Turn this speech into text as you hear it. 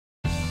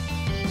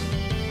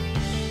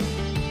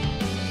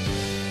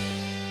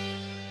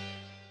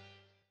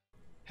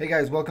Hey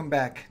guys, welcome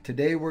back.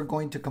 Today we're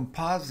going to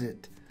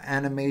composite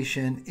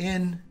animation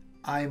in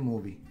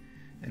iMovie.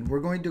 And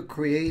we're going to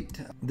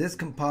create this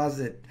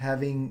composite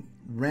having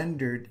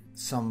rendered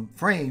some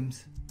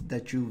frames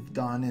that you've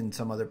done in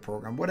some other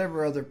program,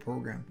 whatever other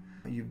program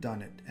you've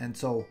done it. And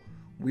so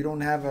we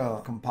don't have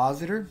a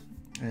compositor,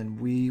 and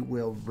we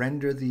will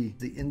render the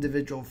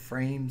individual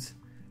frames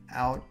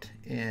out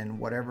in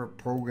whatever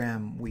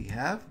program we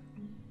have.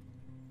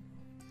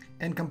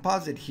 And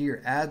composite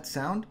here, add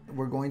sound.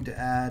 We're going to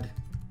add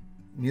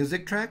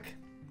music track,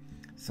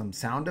 some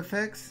sound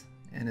effects,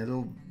 and a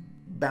little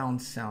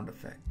bounce sound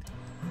effect.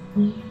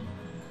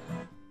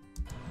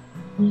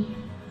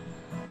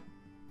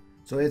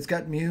 So it's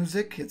got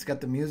music, it's got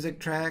the music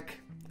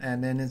track,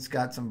 and then it's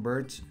got some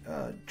birds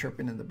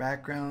chirping in the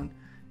background,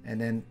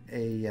 and then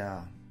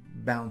a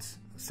bounce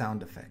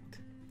sound effect.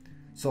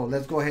 So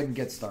let's go ahead and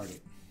get started.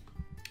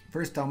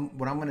 First,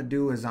 what I'm going to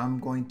do is I'm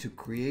going to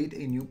create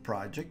a new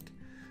project.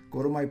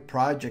 Go to my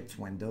projects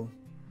window.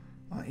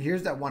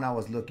 Here's that one I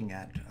was looking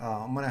at.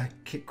 I'm going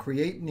to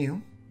create new.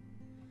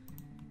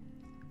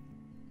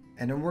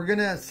 And then we're going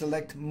to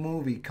select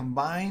movie,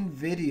 combine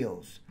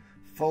videos,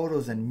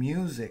 photos, and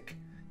music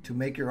to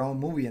make your own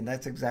movie. And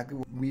that's exactly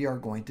what we are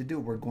going to do.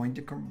 We're going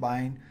to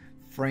combine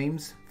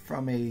frames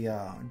from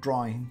a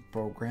drawing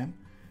program.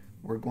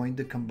 We're going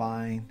to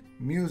combine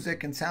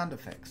music and sound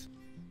effects.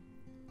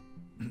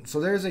 So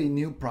there's a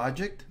new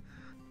project.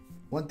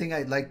 One thing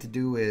I'd like to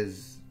do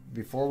is,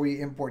 before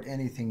we import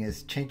anything,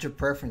 is change your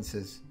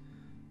preferences.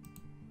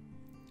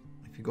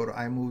 If you go to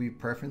iMovie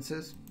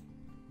preferences,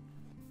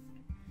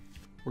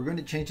 we're going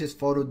to change this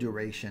photo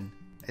duration.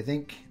 I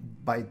think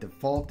by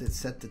default it's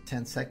set to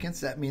 10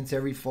 seconds. That means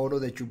every photo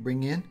that you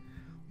bring in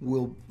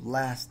will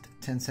last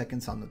 10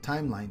 seconds on the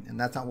timeline, and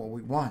that's not what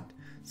we want.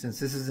 Since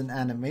this is an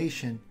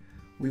animation,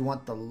 we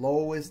want the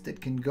lowest it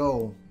can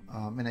go,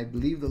 and I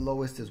believe the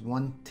lowest is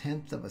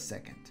 1/10 of a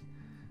second.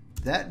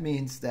 That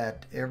means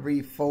that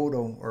every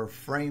photo or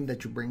frame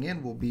that you bring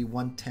in will be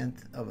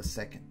 1/10 of a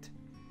second.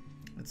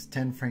 That's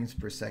 10 frames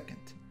per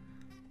second.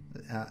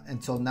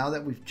 And so now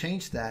that we've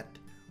changed that,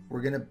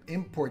 we're going to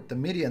import the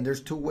media. And there's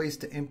two ways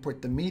to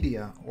import the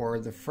media or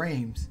the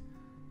frames.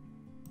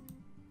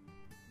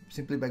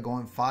 Simply by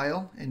going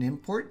File and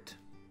Import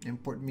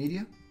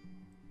Media.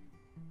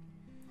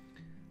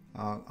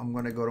 I'm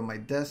going to go to my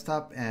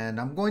desktop and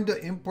I'm going to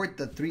import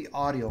the 3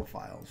 audio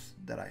files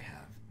that I have.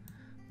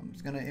 I'm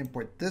just going to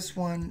import this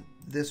one,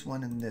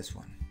 and this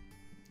one.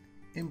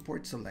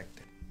 Import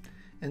selected.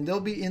 And they'll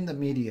be in the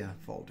media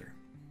folder.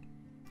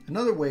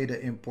 Another way to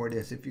import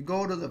is if you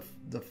go to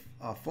the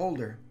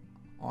folder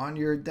on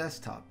your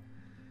desktop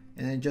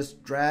and then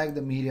just drag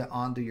the media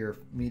onto your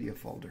media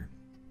folder.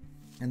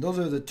 And those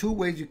are the 2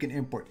 ways you can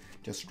import.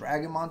 Just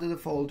drag them onto the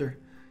folder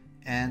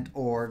and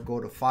or go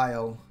to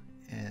File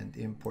and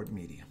Import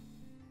Media.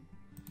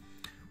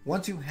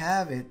 Once you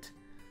have it,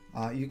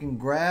 you can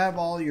grab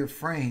all your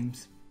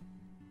frames.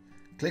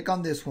 Click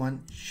on this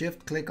one,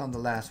 shift click on the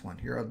last one.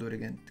 Here, I'll do it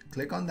again.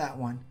 Click on that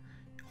one,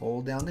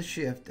 hold down the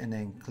shift, and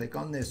then click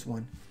on this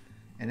one.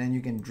 And then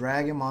you can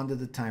drag them onto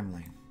the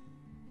timeline.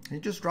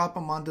 And just drop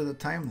them onto the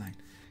timeline.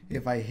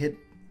 If I hit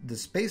the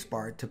space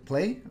bar to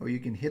play, or you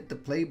can hit the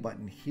play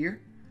button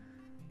here,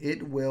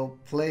 it will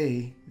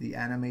play the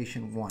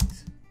animation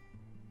once.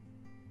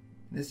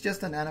 It's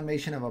just an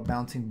animation of a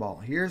bouncing ball.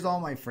 Here's all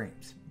my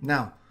frames.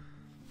 Now,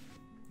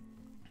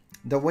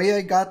 the way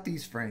I got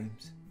these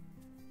frames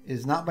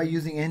is not by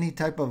using any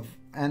type of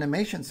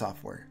animation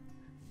software.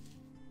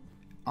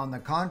 On the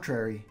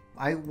contrary,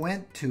 I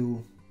went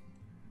to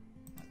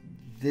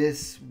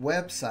this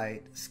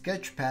website,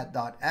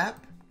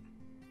 sketchpad.app,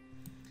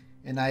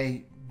 and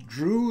I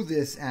drew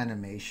this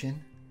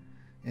animation,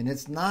 and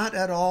it's not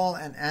at all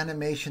an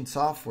animation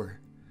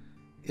software.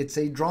 It's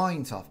a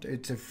drawing software.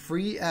 It's a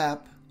free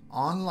app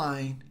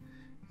online.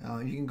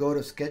 You can go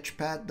to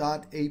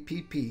sketchpad.app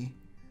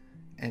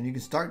and you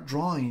can start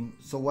drawing.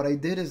 So what I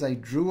did is I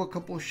drew a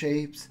couple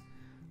shapes,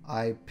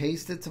 I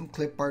pasted some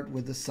clip art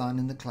with the sun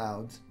and the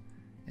clouds,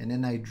 and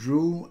then I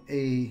drew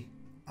a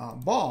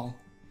ball,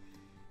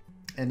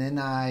 and then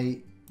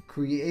I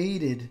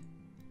created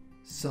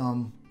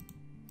some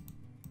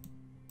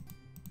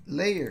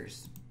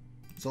layers.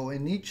 So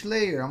in each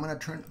layer, I'm going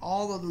to turn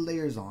all of the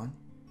layers on.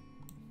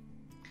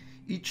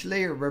 Each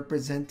layer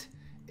represents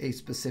a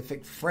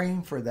specific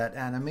frame for that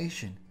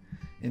animation.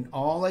 And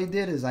all I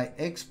did is I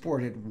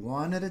exported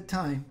one at a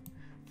time.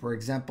 For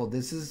example,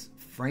 this is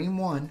frame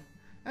 1.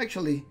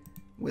 Actually,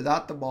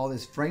 without the ball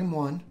is frame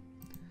 1.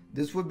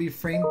 This would be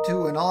frame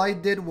 2. And all I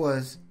did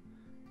was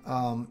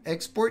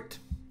export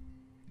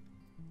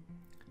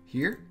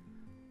here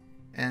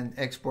and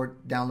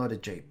export, download a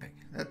JPEG.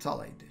 That's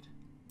all I did.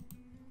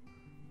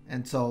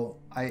 And so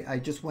I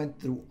just went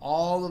through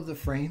all of the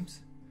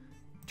frames,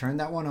 turned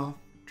that one off,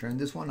 turned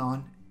this one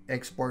on,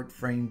 export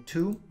frame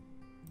 2,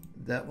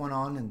 that one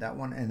on, and that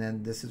one, and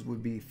then this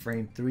would be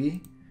frame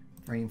 3,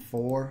 frame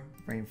 4,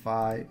 frame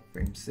 5,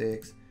 frame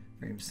 6,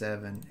 frame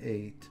 7,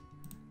 8,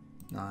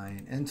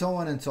 9, and so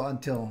on and so on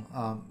until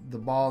the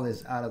ball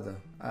is out of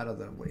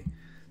the way.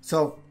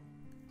 So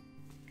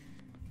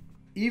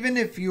even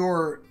if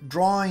you're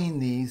drawing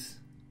these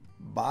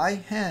by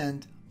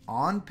hand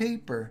on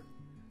paper,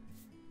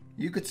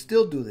 you could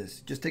still do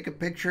this. Just take a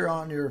picture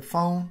on your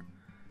phone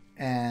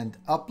and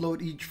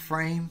upload each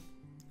frame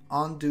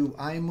onto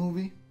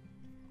iMovie.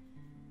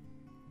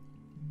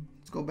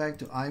 Let's go back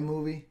to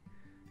iMovie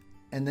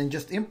and then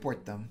just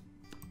import them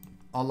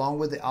along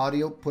with the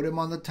audio, put them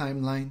on the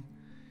timeline.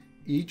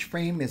 Each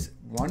frame is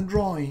one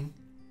drawing,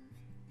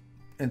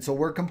 and so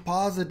we're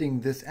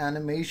compositing this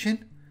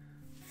animation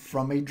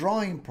from a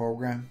drawing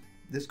program.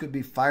 This could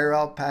be Fire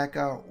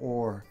Alpaca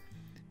or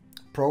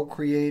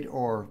Procreate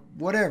or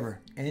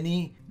whatever,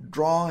 any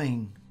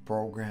drawing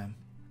program.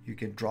 You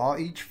can draw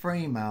each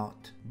frame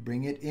out,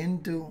 bring it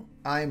into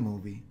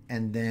iMovie,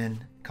 and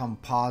then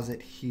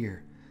composite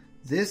here.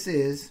 This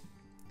is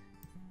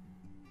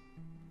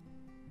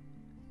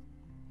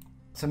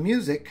some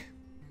music.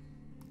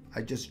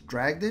 I just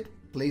dragged it,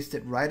 placed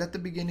it right at the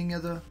beginning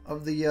of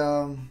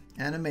the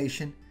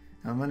animation.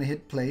 I'm going to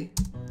hit play.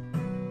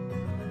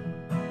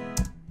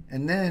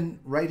 And then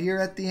right here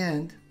at the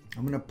end,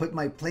 I'm going to put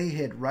my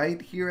playhead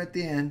right here at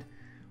the end.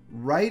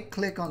 Right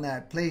click on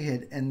that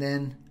playhead, and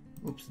then,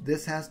 oops,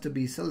 this has to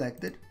be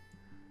selected.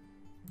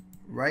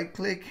 Right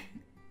click,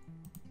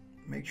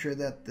 make sure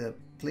that the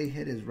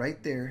playhead is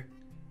right there.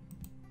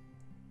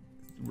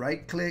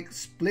 Right click,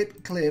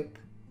 split clip,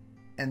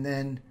 and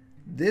then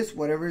this,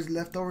 whatever is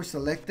left over,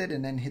 selected,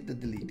 and then hit the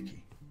delete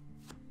key.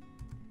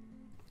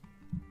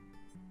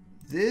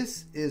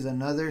 This is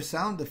another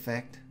sound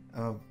effect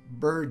of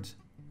birds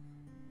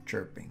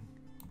chirping.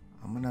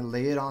 I'm gonna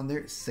lay it on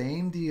there,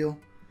 same deal.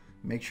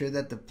 Make sure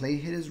that the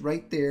playhead is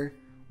right there.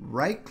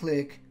 Right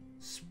click,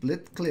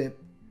 split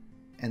clip,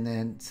 and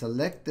then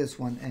select this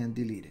one and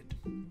delete it.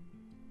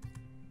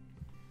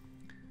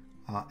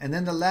 And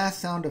then the last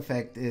sound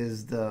effect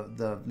is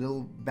the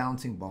little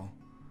bouncing ball.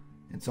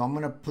 And so I'm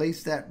gonna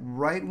place that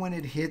right when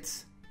it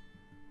hits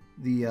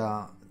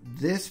the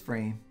this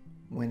frame.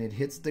 When it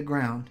hits the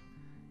ground,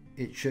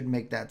 it should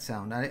make that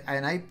sound.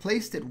 And I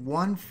placed it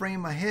one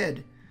frame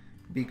ahead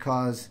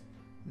because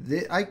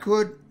I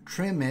could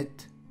trim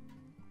it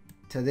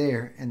to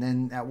there, and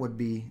then that would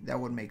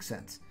make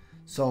sense.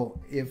 So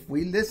if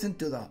we listen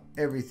to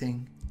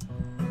everything,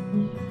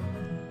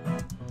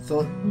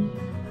 so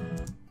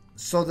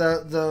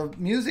the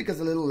music is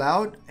a little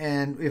loud,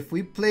 and if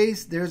we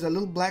place, there's a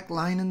little black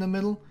line in the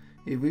middle.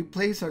 If we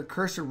place our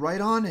cursor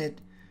right on it,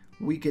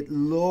 we could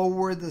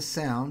lower the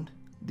sound,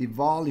 the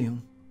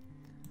volume,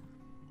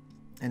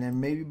 and then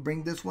maybe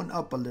bring this one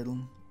up a little,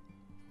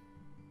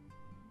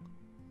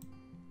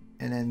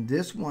 and then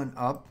this one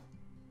up.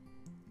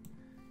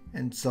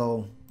 And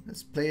so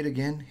let's play it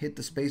again. Hit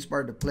the space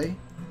bar to play.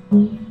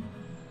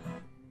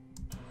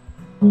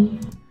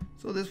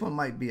 So this one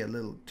might be a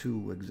little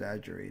too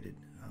exaggerated.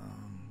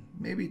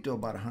 Maybe to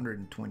about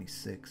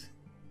 126.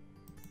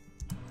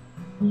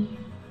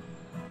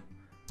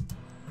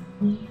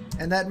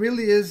 And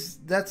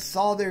that's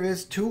all there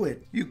is to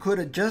it. You could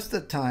adjust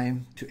the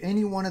time to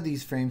any one of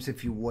these frames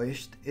if you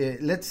wished.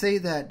 Let's say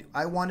that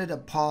I wanted a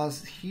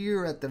pause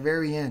here at the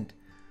very end.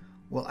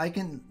 Well, I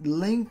can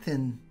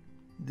lengthen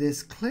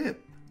this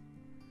clip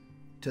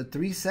to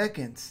 3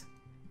 seconds,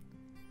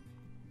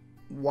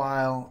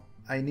 while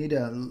I need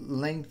to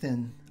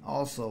lengthen,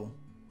 also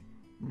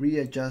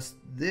readjust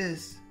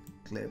this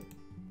clip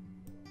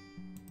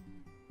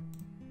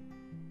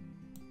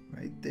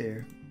right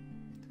there,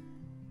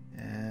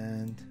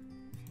 and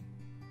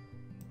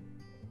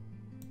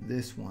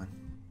this one.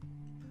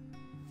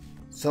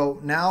 So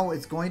now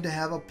it's going to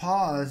have a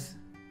pause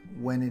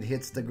when it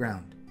hits the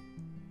ground.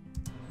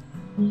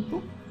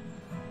 Boop.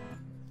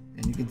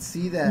 And you can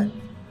see that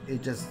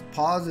it just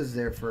pauses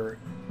there for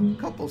a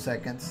couple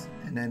seconds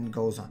and then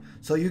goes on.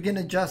 So you can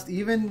adjust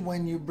even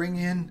when you bring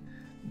in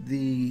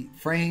the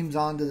frames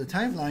onto the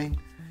timeline.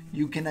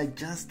 You can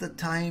adjust the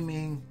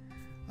timing.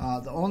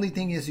 The only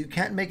thing is you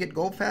can't make it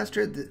go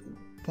faster. The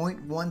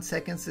 0.1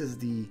 seconds is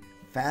the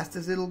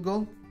fastest it'll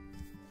go,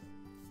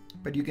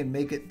 but you can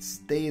make it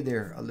stay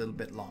there a little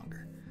bit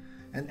longer.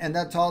 And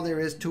that's all there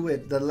is to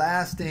it. The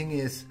last thing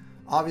is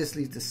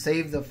obviously to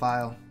save the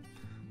file,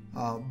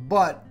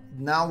 but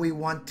now we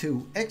want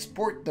to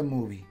export the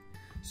movie.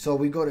 So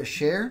we go to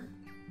share,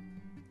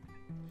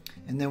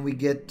 and then we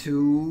get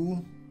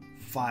to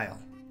file.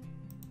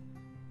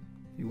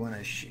 You want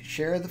to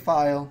share the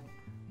file.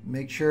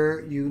 Make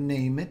sure you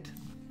name it.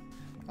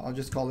 I'll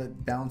just call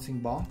it bouncing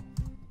ball.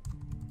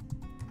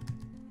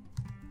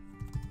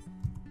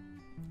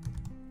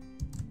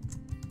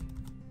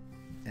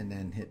 And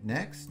then hit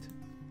next.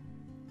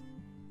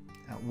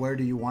 Where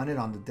do you want it?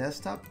 On the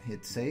desktop?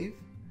 Hit save.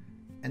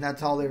 And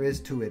that's all there is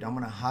to it. I'm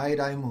going to hide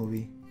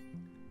iMovie,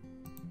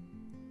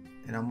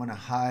 and I'm going to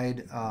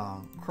hide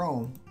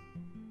Chrome.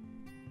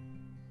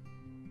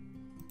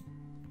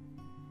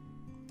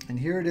 And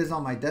here it is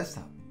on my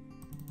desktop.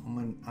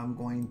 I'm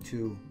going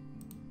to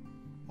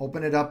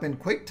open it up in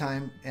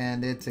QuickTime,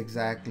 and it's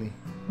exactly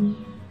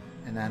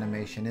an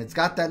animation. It's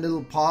got that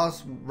little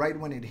pause right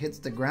when it hits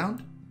the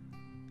ground.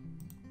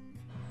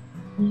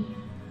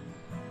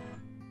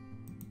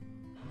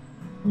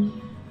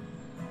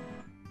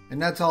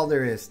 And that's all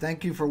there is.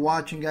 Thank you for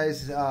watching,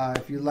 guys.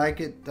 If you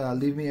like it,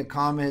 leave me a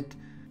comment.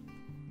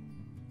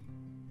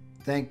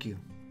 Thank you.